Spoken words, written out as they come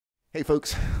Hey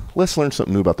folks, let's learn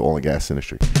something new about the oil and gas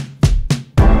industry.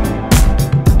 All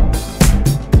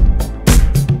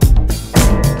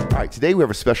right, today we have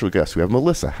a special guest. We have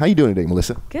Melissa. How you doing today,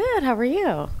 Melissa? Good, how are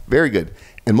you? Very good.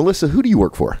 And Melissa, who do you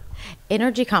work for?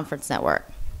 Energy Conference Network.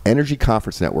 Energy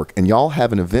Conference Network. And y'all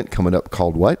have an event coming up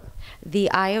called what? The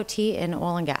IoT in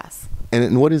oil and gas.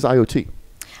 And what is IoT?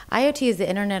 IoT is the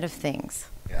Internet of Things.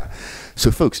 Yeah. So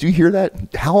folks, do you hear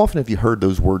that? How often have you heard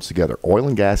those words together? Oil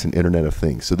and gas and Internet of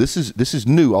Things. So this is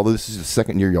new, although this is the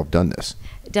second year y'all have done this.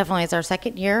 Definitely, it's our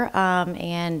second year,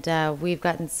 and we've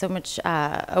gotten so much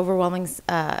overwhelming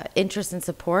interest and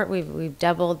support. We've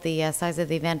doubled the size of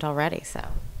the event already. So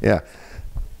yeah.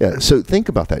 So think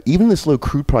about that. Even in this low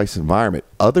crude price environment,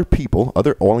 other people,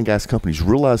 other oil and gas companies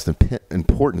realize the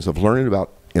importance of learning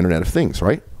about Internet of Things,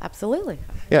 right? Absolutely.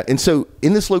 Yeah, and so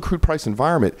in this low crude price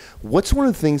environment, what's one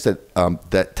of the things that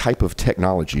that type of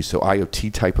technology, so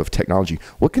IoT type of technology,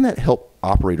 what can that help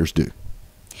operators do?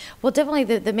 Well, definitely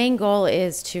the main goal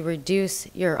is to reduce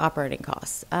your operating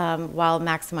costs while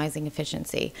maximizing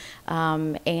efficiency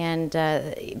and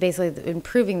basically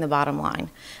improving the bottom line.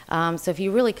 So if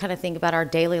you really kind of think about our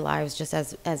daily lives just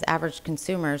as average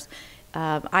consumers,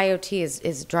 IoT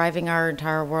is driving our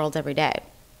entire world every day,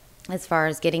 as far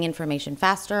as getting information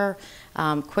faster,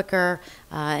 quicker,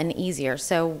 and easier.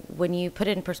 So when you put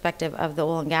it in perspective of the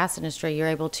oil and gas industry, you're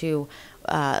able to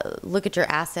look at your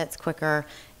assets quicker,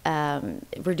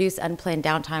 reduce unplanned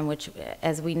downtime, which,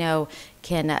 as we know,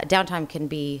 downtime can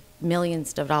be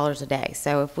millions of dollars a day.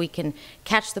 So if we can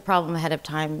catch the problem ahead of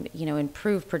time,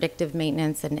 improve predictive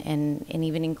maintenance and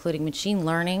even including machine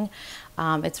learning,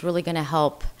 it's really going to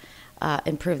help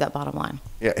improve that bottom line.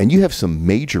 Yeah, and you have some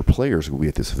major players who will be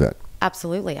at this event.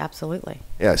 Absolutely, absolutely.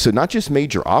 Yeah, so not just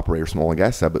major operators from the oil and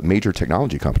gas side, but major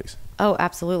technology companies. Oh,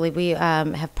 absolutely. We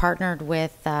have partnered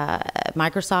with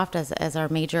Microsoft as our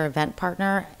major event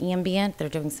partner, Ambient. They're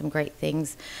doing some great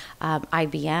things.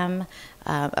 IBM,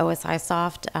 OSI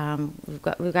Soft.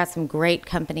 We've got some great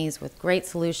companies with great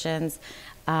solutions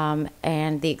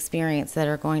and the experience that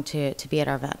are going to be at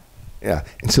our event. Yeah,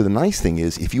 and so the nice thing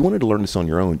is, if you wanted to learn this on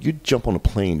your own, you'd jump on a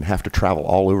plane and have to travel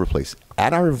all over the place.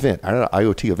 At our event, at our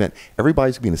IoT event,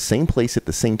 everybody's going to be in the same place at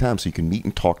the same time so you can meet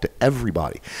and talk to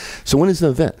everybody. So when is the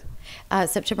event?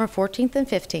 September 14th and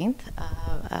 15th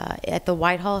at the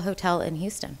Whitehall Hotel in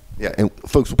Houston. Yeah, and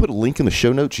folks, we'll put a link in the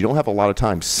show notes. You don't have a lot of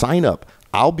time. Sign up.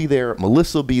 I'll be there.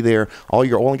 Melissa will be there. All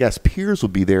your oil and gas peers will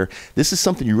be there. This is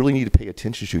something you really need to pay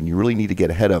attention to and you really need to get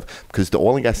ahead of because the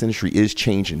oil and gas industry is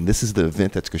changing. This is the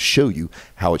event that's going to show you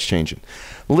how it's changing.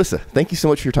 Melissa, thank you so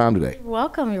much for your time today. You're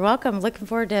welcome. You're welcome. Looking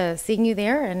forward to seeing you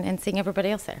there and seeing everybody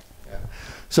else there. Yeah.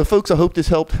 So, folks, I hope this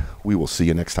helped. We will see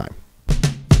you next time.